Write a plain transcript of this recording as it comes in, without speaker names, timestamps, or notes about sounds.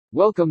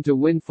Welcome to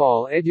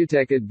Windfall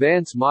Edutech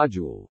Advanced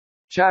Module.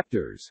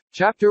 Chapters.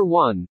 Chapter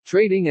 1,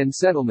 Trading and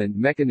Settlement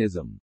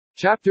Mechanism.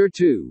 Chapter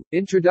 2,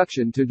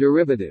 Introduction to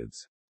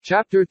Derivatives.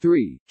 Chapter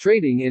 3,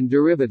 Trading in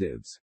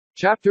Derivatives.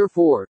 Chapter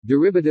 4,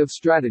 Derivative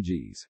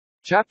Strategies.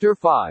 Chapter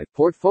 5,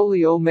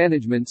 Portfolio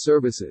Management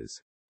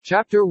Services.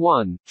 Chapter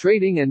 1,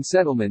 Trading and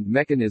Settlement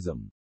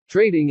Mechanism.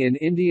 Trading in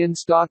Indian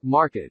Stock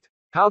Market.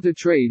 How to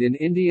trade in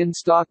Indian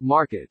stock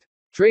market.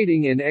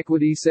 Trading in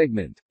equity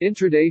segment.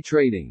 Intraday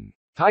trading.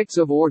 Types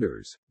of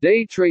orders.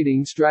 Day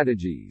trading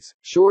strategies.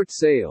 Short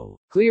sale.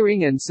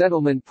 Clearing and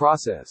settlement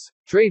process.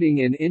 Trading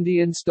in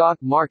Indian stock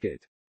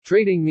market.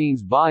 Trading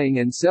means buying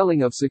and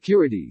selling of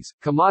securities,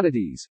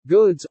 commodities,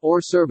 goods,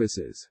 or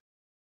services.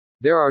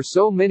 There are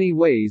so many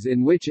ways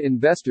in which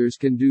investors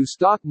can do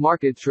stock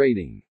market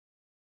trading.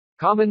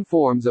 Common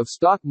forms of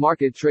stock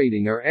market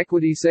trading are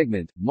equity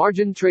segment,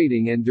 margin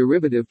trading, and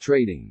derivative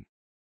trading.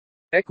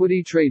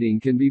 Equity trading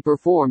can be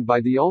performed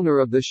by the owner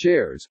of the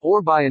shares, or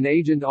by an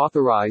agent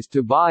authorized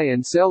to buy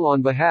and sell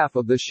on behalf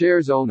of the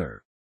share's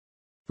owner.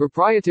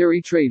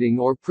 Proprietary trading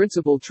or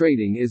principal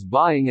trading is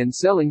buying and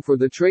selling for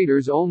the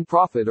trader's own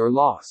profit or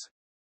loss.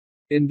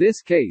 In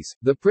this case,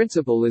 the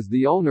principal is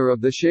the owner of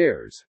the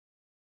shares.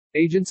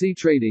 Agency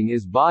trading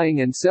is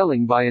buying and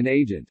selling by an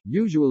agent,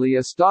 usually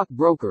a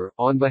stockbroker,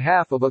 on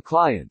behalf of a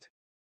client.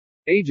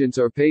 Agents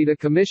are paid a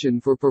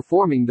commission for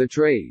performing the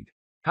trade.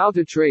 How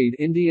to trade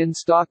Indian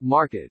stock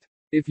market.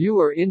 If you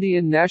are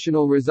Indian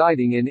national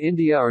residing in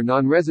India or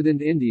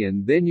non-resident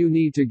Indian, then you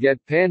need to get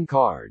PAN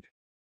card.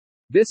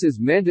 This is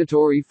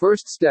mandatory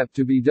first step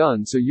to be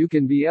done so you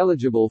can be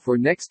eligible for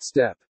next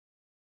step.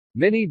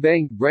 Many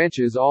bank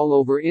branches all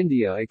over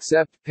India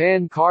accept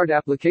PAN card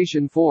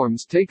application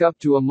forms take up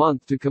to a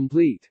month to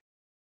complete.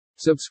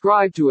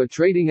 Subscribe to a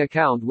trading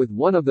account with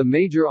one of the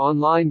major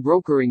online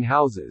brokering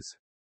houses.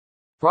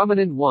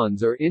 Prominent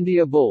ones are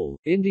India Bull,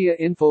 India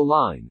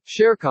Infoline,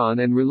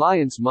 Sharekhan, and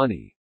Reliance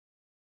Money.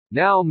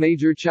 Now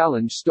major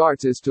challenge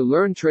starts is to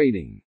learn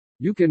trading.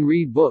 You can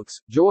read books,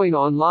 join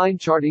online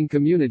charting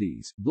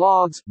communities,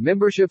 blogs,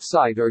 membership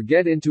site, or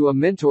get into a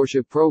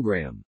mentorship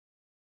program.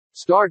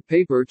 Start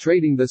paper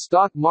trading the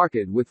stock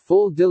market with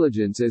full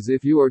diligence as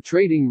if you are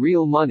trading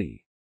real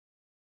money.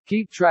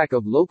 Keep track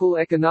of local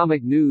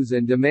economic news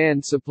and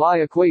demand-supply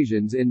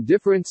equations in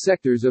different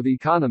sectors of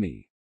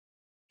economy.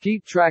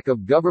 Keep track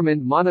of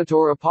government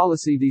monetary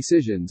policy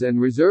decisions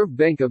and Reserve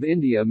Bank of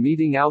India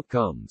meeting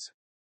outcomes.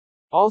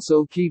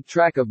 Also keep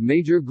track of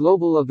major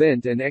global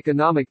event and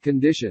economic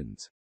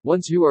conditions.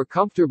 Once you are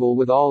comfortable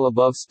with all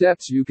above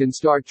steps, you can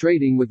start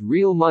trading with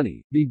real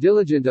money. Be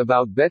diligent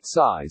about bet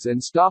size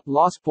and stop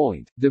loss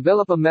point.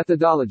 Develop a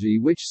methodology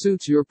which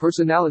suits your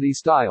personality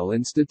style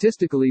and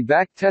statistically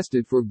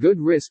back-tested for good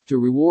risk to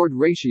reward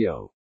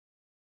ratio.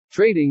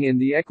 Trading in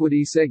the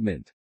equity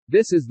segment.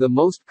 This is the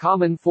most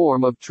common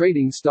form of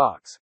trading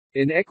stocks.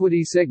 In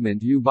equity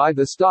segment, you buy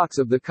the stocks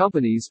of the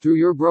companies through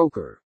your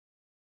broker.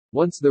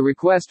 Once the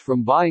request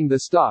from buying the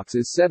stocks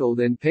is settled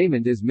and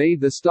payment is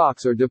made, the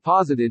stocks are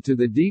deposited to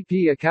the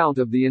DP account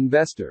of the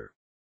investor.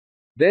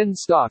 Then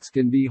stocks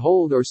can be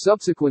held or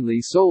subsequently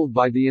sold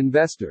by the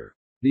investor.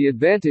 The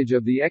advantage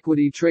of the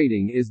equity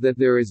trading is that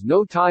there is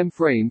no time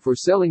frame for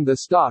selling the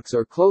stocks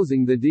or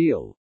closing the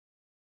deal.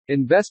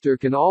 Investor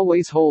can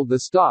always hold the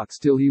stocks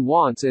till he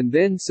wants and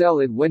then sell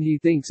it when he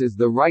thinks is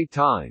the right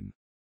time.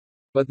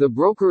 But the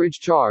brokerage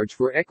charge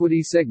for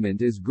equity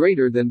segment is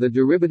greater than the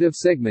derivative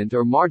segment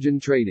or margin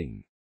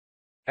trading.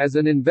 As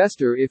an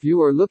investor, if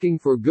you are looking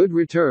for good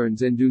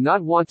returns and do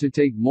not want to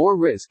take more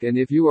risk, and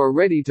if you are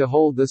ready to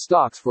hold the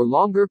stocks for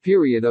longer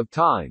period of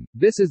time,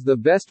 this is the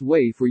best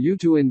way for you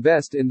to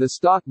invest in the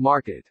stock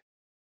market.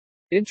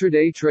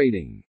 Intraday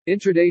trading.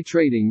 Intraday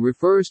trading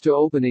refers to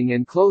opening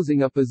and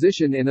closing a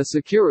position in a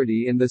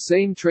security in the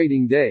same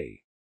trading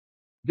day.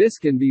 This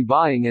can be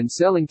buying and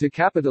selling to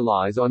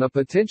capitalize on a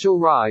potential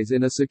rise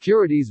in a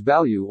security's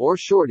value, or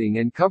shorting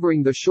and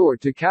covering the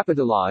short to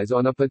capitalize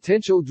on a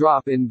potential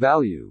drop in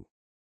value.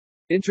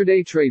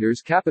 Intraday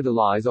traders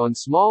capitalize on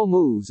small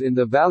moves in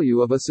the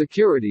value of a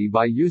security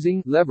by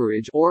using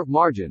leverage or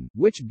margin,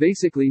 which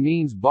basically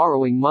means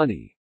borrowing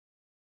money.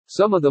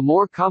 Some of the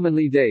more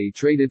commonly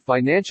day-traded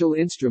financial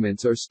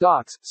instruments are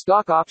stocks,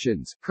 stock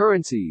options,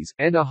 currencies,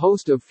 and a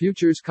host of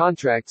futures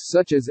contracts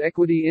such as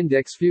equity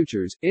index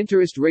futures,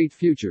 interest rate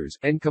futures,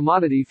 and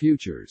commodity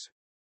futures.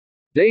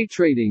 Day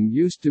trading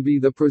used to be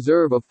the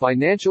preserve of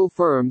financial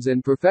firms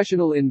and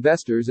professional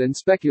investors and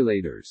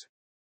speculators.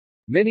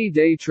 Many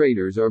day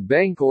traders are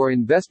bank or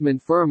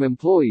investment firm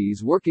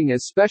employees working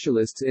as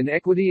specialists in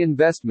equity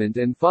investment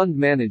and fund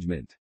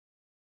management.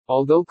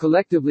 Although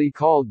collectively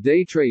called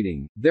day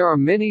trading, there are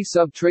many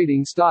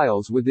sub-trading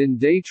styles within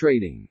day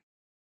trading.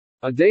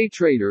 A day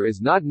trader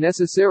is not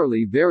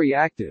necessarily very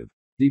active.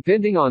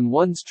 Depending on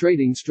one's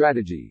trading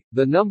strategy,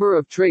 the number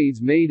of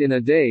trades made in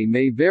a day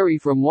may vary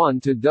from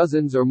 1 to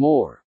dozens or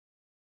more.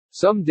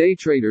 Some day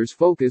traders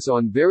focus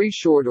on very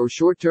short or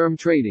short-term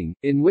trading,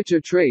 in which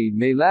a trade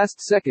may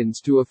last seconds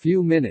to a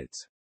few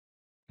minutes.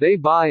 They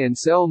buy and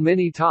sell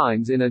many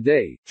times in a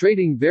day,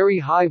 trading very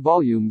high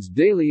volumes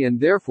daily and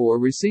therefore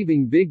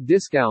receiving big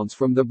discounts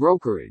from the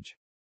brokerage.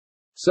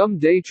 Some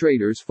day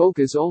traders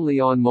focus only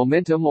on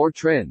momentum or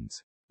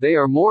trends. They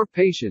are more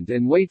patient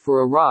and wait for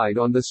a ride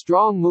on the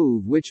strong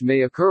move which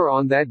may occur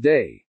on that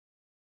day.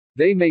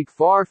 They make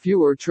far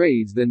fewer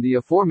trades than the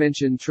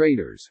aforementioned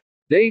traders.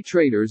 Day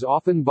traders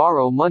often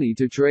borrow money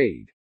to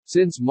trade.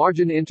 Since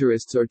margin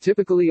interests are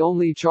typically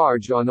only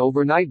charged on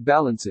overnight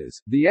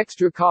balances, the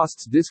extra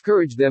costs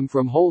discourage them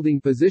from holding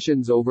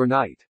positions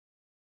overnight.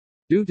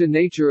 Due to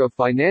nature of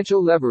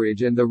financial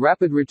leverage and the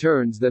rapid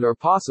returns that are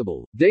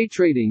possible, day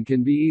trading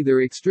can be either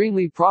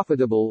extremely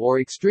profitable or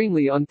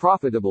extremely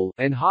unprofitable,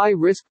 and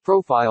high-risk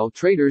profile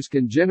traders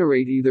can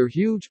generate either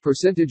huge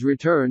percentage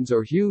returns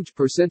or huge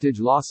percentage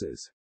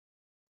losses.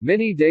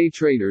 Many day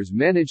traders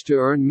manage to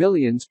earn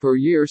millions per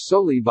year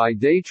solely by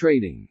day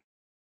trading.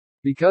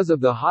 Because of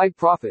the high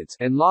profits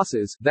and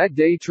losses that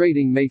day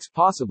trading makes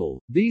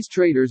possible, these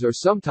traders are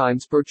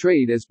sometimes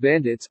portrayed as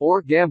bandits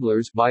or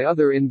gamblers by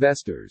other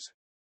investors.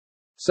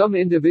 Some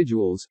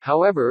individuals,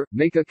 however,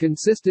 make a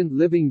consistent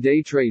living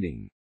day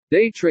trading.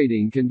 Day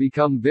trading can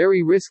become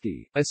very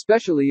risky,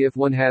 especially if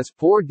one has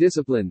poor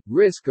discipline,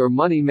 risk or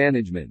money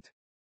management.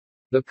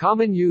 The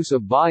common use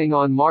of buying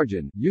on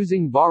margin,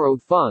 using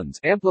borrowed funds,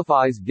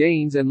 amplifies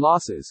gains and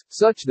losses,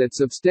 such that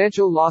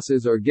substantial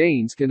losses or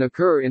gains can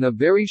occur in a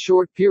very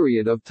short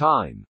period of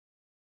time.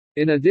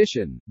 In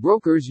addition,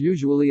 brokers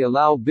usually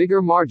allow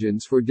bigger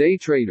margins for day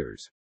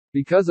traders.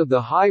 Because of the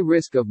high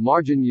risk of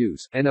margin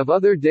use, and of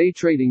other day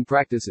trading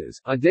practices,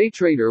 a day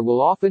trader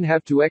will often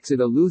have to exit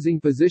a losing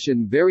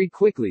position very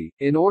quickly,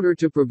 in order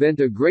to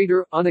prevent a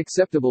greater,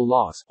 unacceptable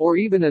loss, or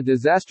even a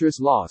disastrous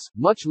loss,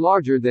 much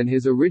larger than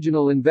his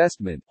original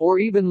investment, or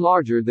even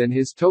larger than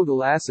his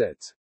total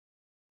assets.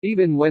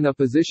 Even when a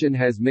position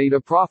has made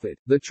a profit,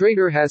 the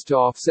trader has to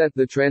offset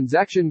the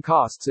transaction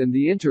costs and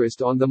the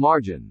interest on the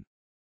margin.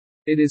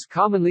 It is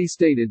commonly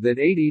stated that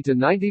 80 to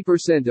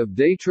 90% of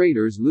day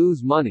traders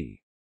lose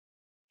money.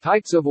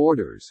 Types of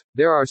orders.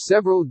 There are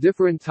several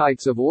different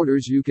types of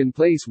orders you can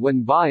place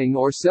when buying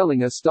or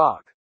selling a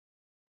stock.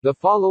 The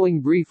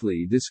following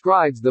briefly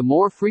describes the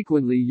more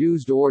frequently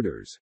used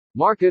orders.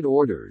 Market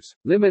orders,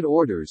 limit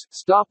orders,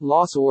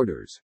 stop-loss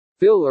orders,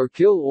 fill or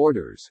kill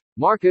orders.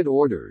 Market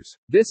orders.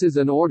 This is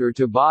an order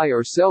to buy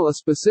or sell a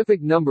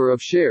specific number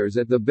of shares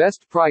at the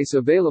best price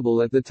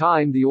available at the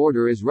time the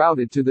order is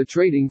routed to the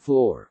trading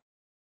floor.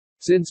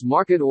 Since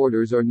market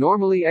orders are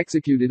normally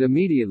executed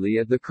immediately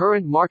at the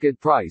current market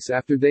price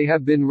after they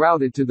have been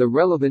routed to the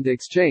relevant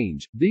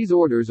exchange, these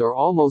orders are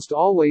almost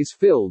always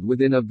filled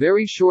within a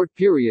very short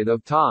period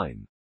of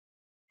time.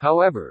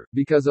 However,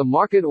 because a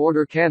market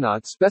order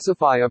cannot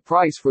specify a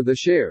price for the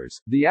shares,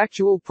 the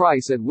actual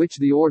price at which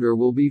the order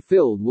will be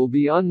filled will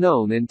be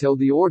unknown until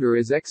the order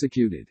is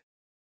executed.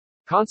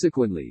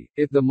 Consequently,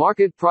 if the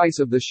market price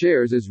of the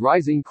shares is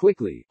rising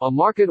quickly, a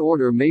market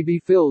order may be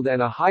filled at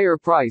a higher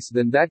price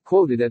than that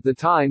quoted at the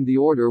time the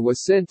order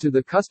was sent to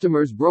the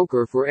customer's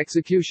broker for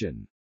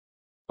execution.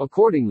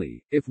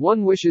 Accordingly, if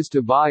one wishes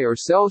to buy or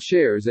sell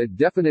shares at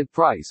definite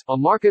price, a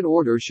market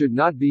order should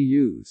not be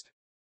used.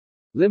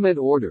 Limit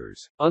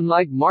orders.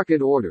 Unlike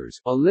market orders,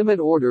 a limit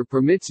order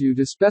permits you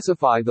to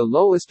specify the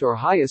lowest or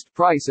highest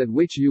price at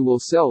which you will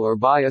sell or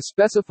buy a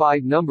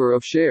specified number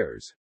of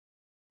shares.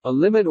 A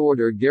limit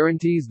order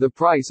guarantees the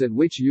price at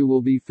which you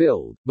will be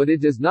filled, but it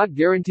does not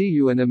guarantee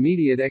you an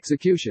immediate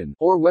execution,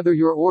 or whether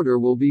your order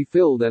will be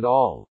filled at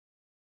all.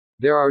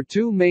 There are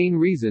two main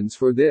reasons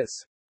for this.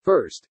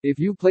 First, if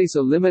you place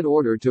a limit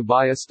order to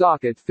buy a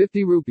stock at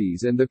 50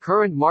 rupees and the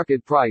current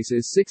market price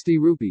is 60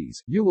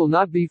 rupees, you will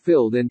not be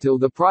filled until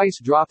the price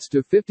drops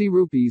to 50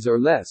 rupees or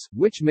less,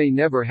 which may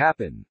never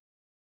happen.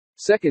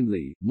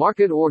 Secondly,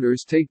 market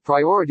orders take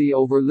priority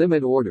over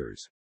limit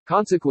orders.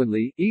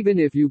 Consequently, even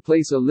if you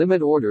place a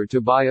limit order to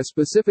buy a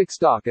specific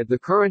stock at the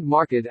current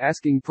market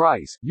asking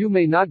price, you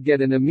may not get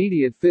an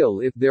immediate fill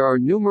if there are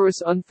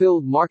numerous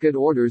unfilled market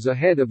orders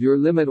ahead of your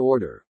limit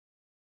order.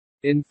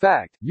 In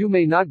fact, you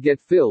may not get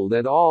filled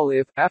at all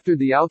if, after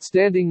the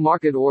outstanding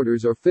market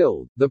orders are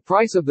filled, the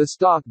price of the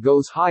stock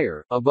goes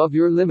higher, above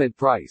your limit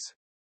price.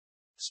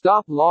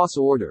 Stop-loss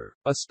order.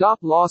 A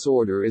stop-loss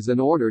order is an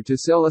order to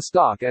sell a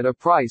stock at a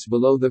price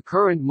below the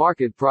current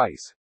market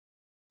price.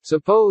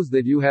 Suppose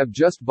that you have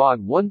just bought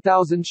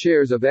 1,000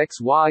 shares of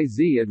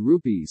XYZ at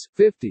rupees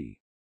 50.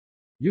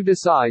 You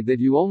decide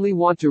that you only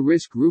want to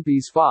risk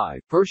rupees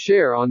 5 per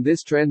share on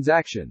this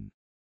transaction.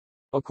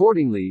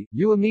 Accordingly,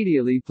 you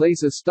immediately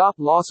place a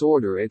stop-loss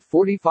order at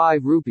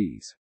 45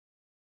 rupees.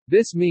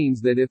 This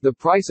means that if the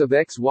price of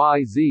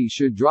XYZ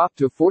should drop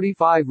to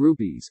 45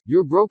 rupees,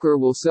 your broker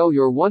will sell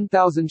your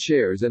 1,000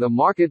 shares at a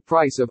market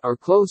price of or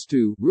close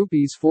to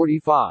rupees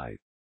 45.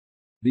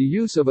 The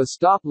use of a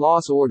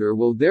stop-loss order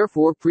will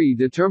therefore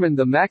predetermine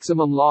the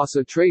maximum loss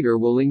a trader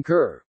will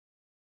incur.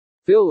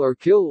 Fill or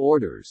kill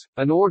orders.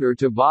 An order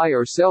to buy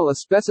or sell a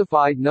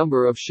specified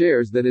number of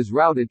shares that is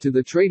routed to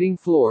the trading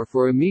floor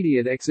for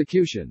immediate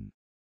execution.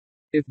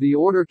 If the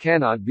order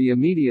cannot be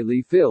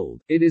immediately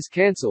filled, it is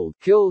cancelled,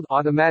 killed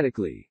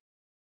automatically.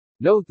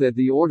 Note that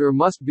the order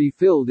must be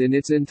filled in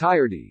its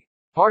entirety.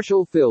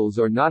 Partial fills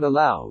are not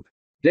allowed.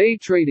 Day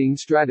trading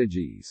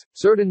strategies.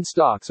 Certain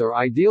stocks are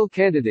ideal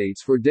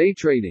candidates for day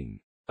trading.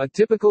 A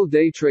typical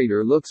day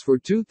trader looks for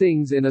two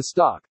things in a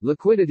stock: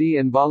 liquidity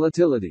and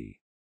volatility.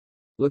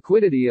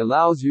 Liquidity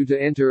allows you to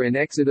enter and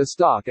exit a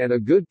stock at a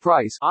good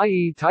price,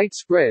 i.e., tight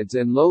spreads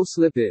and low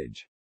slippage.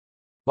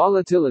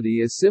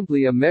 Volatility is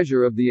simply a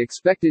measure of the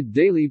expected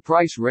daily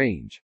price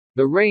range,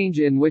 the range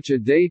in which a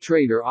day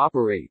trader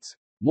operates.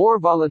 More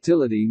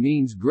volatility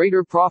means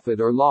greater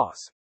profit or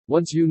loss.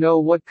 Once you know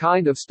what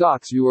kind of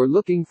stocks you are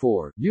looking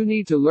for, you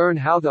need to learn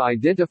how to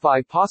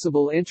identify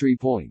possible entry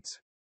points.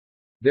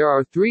 There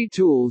are 3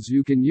 tools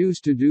you can use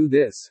to do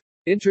this.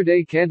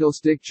 Intraday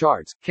candlestick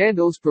charts.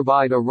 Candles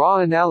provide a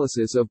raw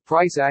analysis of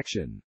price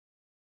action.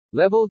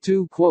 Level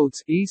 2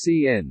 quotes,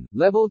 ECN.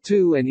 Level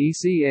 2 and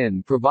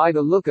ECN provide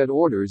a look at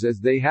orders as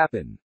they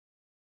happen.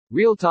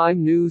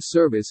 Real-time news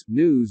service.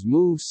 News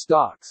moves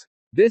stocks.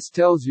 This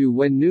tells you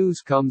when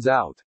news comes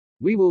out.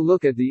 We will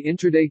look at the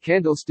intraday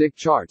candlestick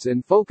charts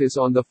and focus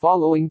on the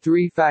following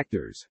 3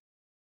 factors.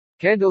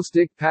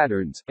 Candlestick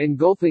patterns,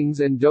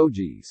 engulfings and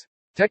dojis.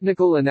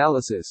 Technical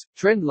analysis,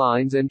 trend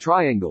lines and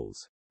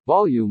triangles.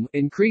 Volume,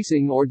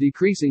 increasing or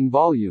decreasing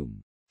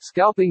volume.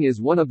 Scalping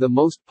is one of the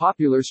most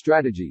popular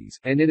strategies,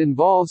 and it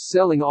involves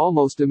selling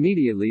almost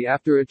immediately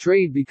after a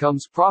trade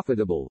becomes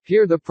profitable.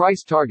 Here the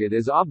price target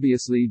is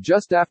obviously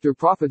just after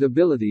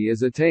profitability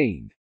is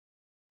attained.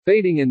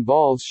 Fading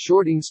involves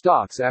shorting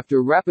stocks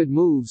after rapid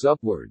moves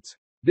upwards.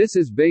 This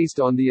is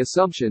based on the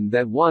assumption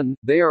that 1.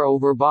 They are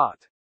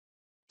overbought.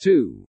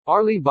 2.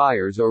 Early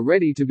buyers are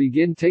ready to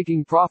begin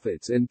taking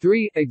profits, and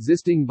 3.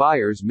 Existing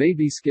buyers may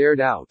be scared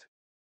out.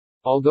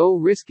 Although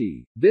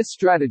risky, this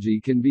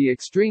strategy can be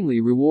extremely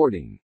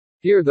rewarding.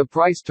 Here the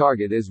price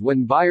target is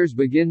when buyers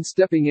begin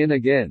stepping in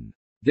again.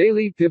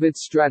 Daily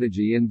pivots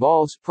strategy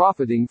involves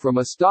profiting from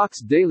a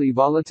stock's daily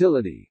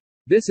volatility.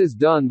 This is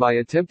done by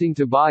attempting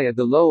to buy at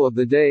the low of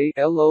the day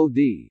 (LOD)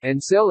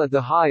 and sell at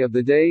the high of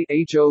the day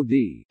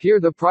 (HOD). Here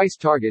the price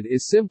target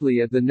is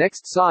simply at the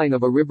next sign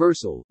of a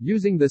reversal,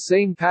 using the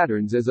same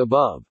patterns as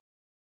above.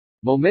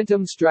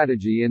 Momentum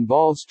strategy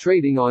involves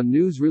trading on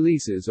news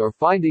releases or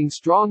finding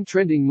strong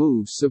trending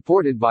moves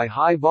supported by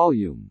high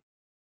volume.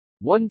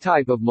 One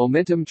type of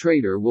momentum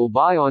trader will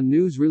buy on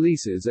news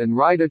releases and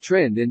ride a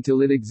trend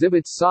until it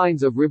exhibits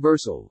signs of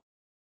reversal.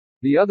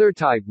 The other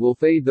type will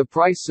fade the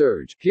price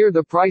surge. Here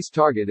the price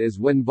target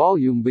is when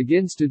volume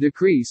begins to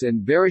decrease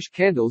and bearish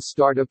candles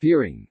start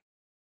appearing.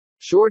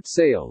 Short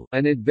sale,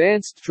 an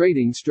advanced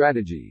trading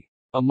strategy.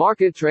 A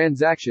market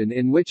transaction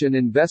in which an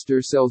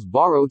investor sells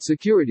borrowed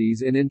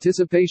securities in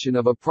anticipation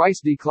of a price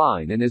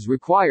decline and is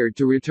required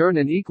to return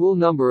an equal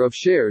number of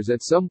shares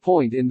at some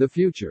point in the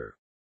future.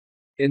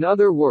 In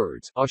other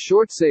words, a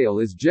short sale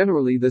is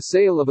generally the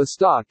sale of a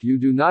stock you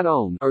do not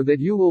own, or that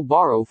you will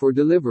borrow for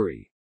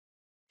delivery.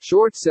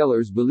 Short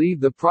sellers believe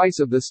the price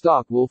of the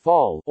stock will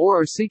fall, or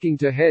are seeking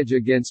to hedge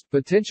against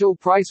potential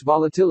price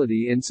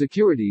volatility in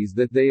securities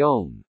that they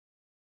own.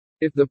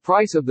 If the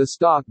price of the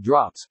stock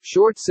drops,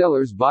 short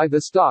sellers buy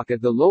the stock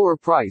at the lower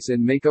price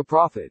and make a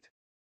profit.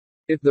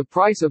 If the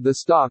price of the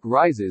stock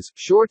rises,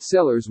 short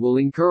sellers will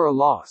incur a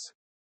loss.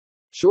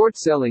 Short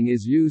selling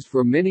is used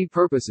for many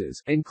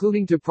purposes,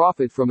 including to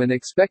profit from an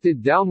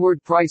expected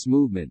downward price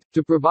movement,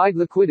 to provide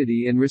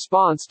liquidity in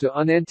response to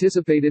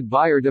unanticipated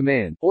buyer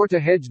demand, or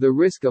to hedge the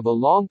risk of a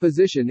long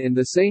position in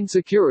the same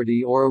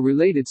security or a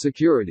related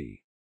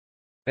security.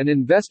 An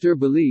investor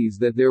believes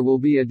that there will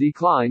be a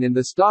decline in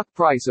the stock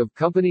price of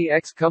Company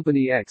X.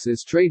 Company X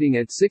is trading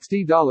at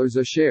 $60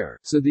 a share,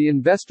 so the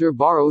investor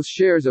borrows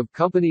shares of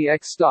Company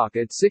X stock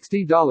at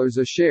 $60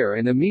 a share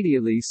and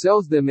immediately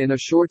sells them in a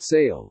short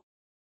sale.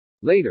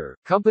 Later,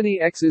 Company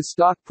X's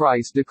stock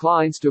price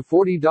declines to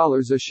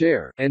 $40 a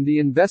share, and the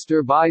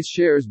investor buys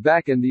shares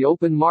back in the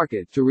open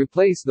market to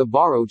replace the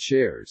borrowed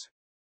shares.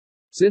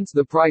 Since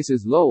the price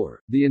is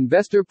lower, the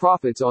investor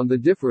profits on the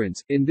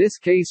difference, in this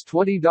case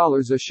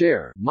 $20 a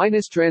share,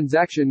 minus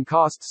transaction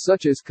costs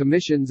such as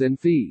commissions and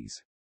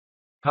fees.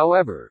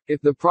 However,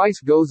 if the price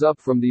goes up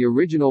from the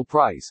original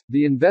price,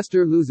 the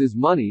investor loses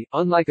money.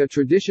 Unlike a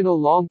traditional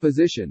long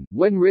position,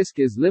 when risk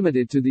is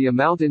limited to the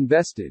amount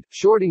invested,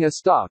 shorting a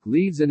stock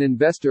leaves an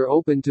investor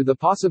open to the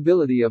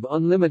possibility of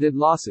unlimited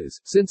losses,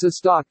 since a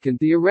stock can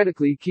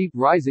theoretically keep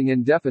rising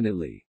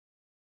indefinitely.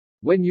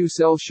 When you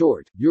sell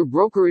short, your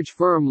brokerage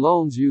firm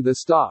loans you the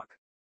stock.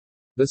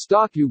 The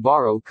stock you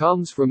borrow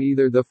comes from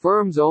either the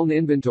firm's own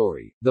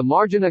inventory, the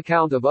margin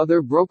account of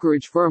other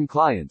brokerage firm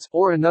clients,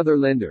 or another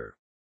lender.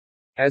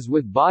 As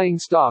with buying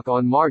stock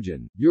on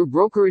margin, your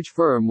brokerage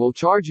firm will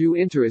charge you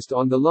interest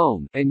on the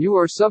loan, and you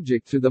are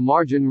subject to the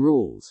margin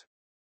rules.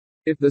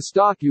 If the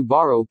stock you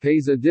borrow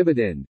pays a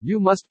dividend, you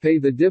must pay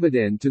the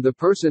dividend to the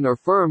person or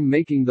firm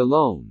making the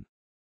loan.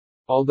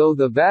 Although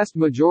the vast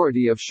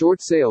majority of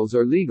short sales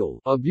are legal,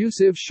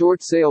 abusive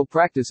short sale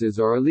practices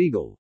are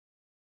illegal.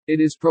 It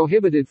is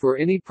prohibited for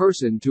any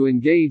person to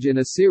engage in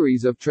a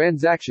series of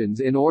transactions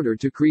in order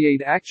to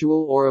create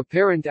actual or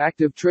apparent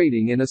active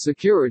trading in a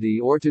security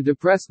or to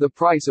depress the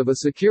price of a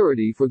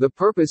security for the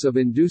purpose of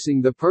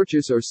inducing the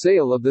purchase or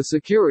sale of the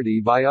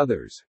security by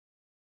others.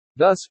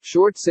 Thus,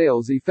 short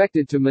sales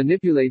effected to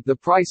manipulate the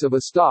price of a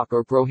stock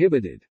are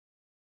prohibited.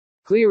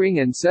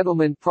 Clearing and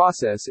settlement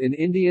process in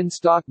Indian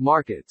stock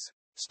markets.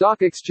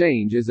 Stock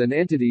exchange is an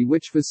entity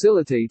which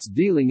facilitates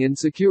dealing in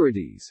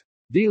securities.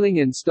 Dealing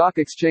in stock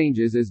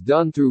exchanges is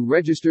done through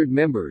registered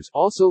members,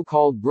 also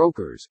called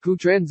brokers, who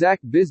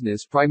transact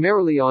business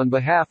primarily on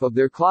behalf of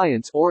their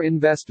clients or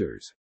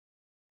investors.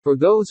 For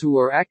those who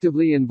are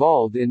actively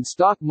involved in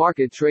stock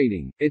market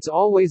trading, it's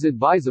always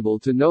advisable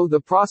to know the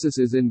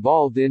processes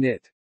involved in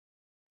it.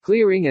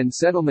 Clearing and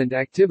settlement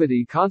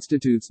activity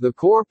constitutes the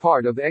core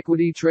part of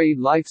equity trade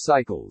life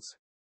cycles.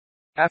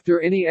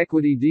 After any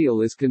equity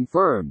deal is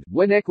confirmed,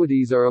 when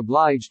equities are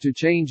obliged to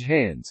change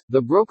hands,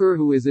 the broker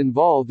who is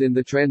involved in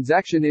the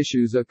transaction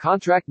issues a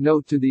contract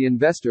note to the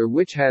investor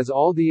which has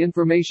all the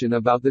information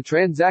about the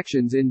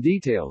transactions in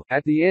detail,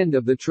 at the end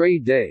of the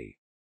trade day.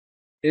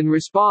 In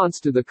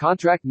response to the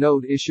contract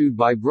note issued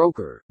by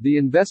broker, the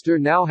investor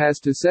now has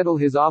to settle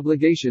his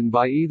obligation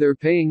by either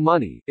paying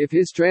money, if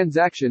his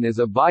transaction is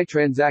a buy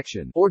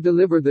transaction, or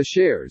deliver the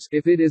shares,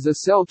 if it is a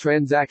sell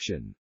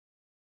transaction.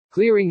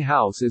 Clearing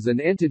house is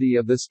an entity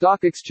of the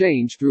stock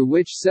exchange through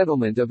which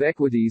settlement of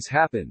equities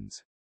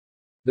happens.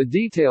 The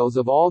details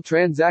of all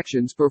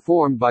transactions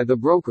performed by the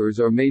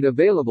brokers are made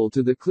available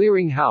to the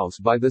clearing house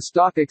by the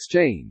stock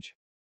exchange.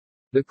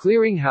 The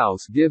clearing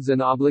house gives an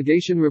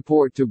obligation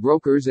report to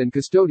brokers and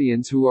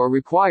custodians who are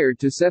required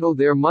to settle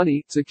their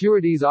money,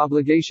 securities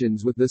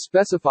obligations with the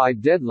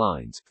specified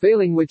deadlines,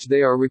 failing which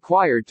they are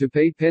required to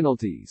pay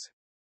penalties.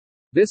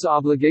 This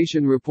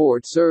obligation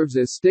report serves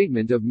as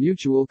statement of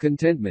mutual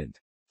contentment.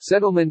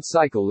 Settlement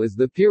cycle is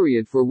the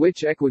period for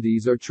which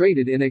equities are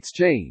traded in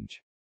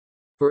exchange.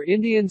 For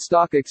Indian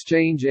Stock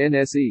Exchange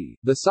NSE,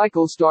 the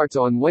cycle starts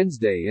on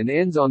Wednesday and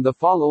ends on the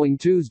following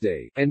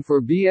Tuesday, and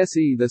for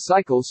BSE the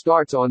cycle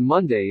starts on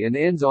Monday and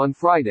ends on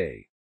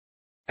Friday.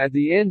 At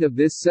the end of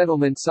this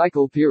settlement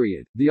cycle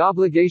period, the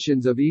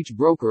obligations of each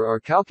broker are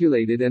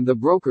calculated and the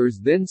brokers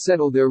then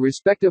settle their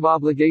respective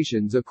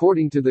obligations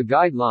according to the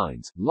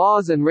guidelines,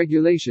 laws and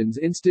regulations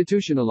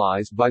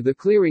institutionalized by the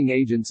clearing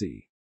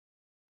agency.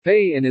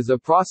 Pay-in is a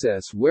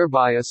process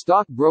whereby a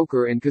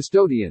stockbroker and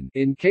custodian,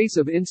 in case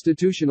of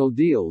institutional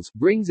deals,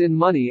 brings in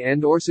money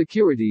and/or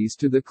securities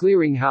to the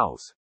clearing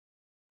house.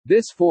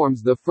 This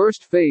forms the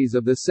first phase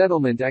of the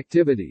settlement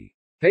activity.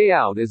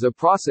 Payout is a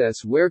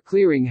process where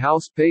clearing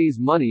house pays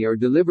money or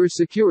delivers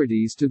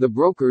securities to the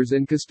brokers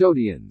and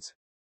custodians.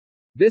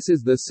 This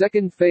is the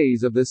second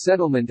phase of the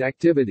settlement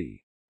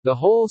activity. The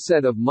whole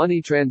set of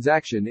money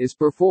transaction is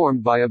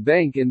performed by a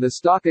bank in the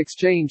stock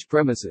exchange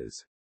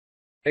premises.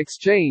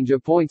 Exchange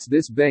appoints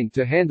this bank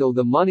to handle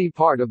the money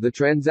part of the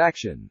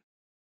transaction.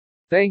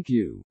 Thank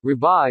you.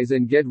 Revise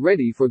and get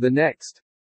ready for the next.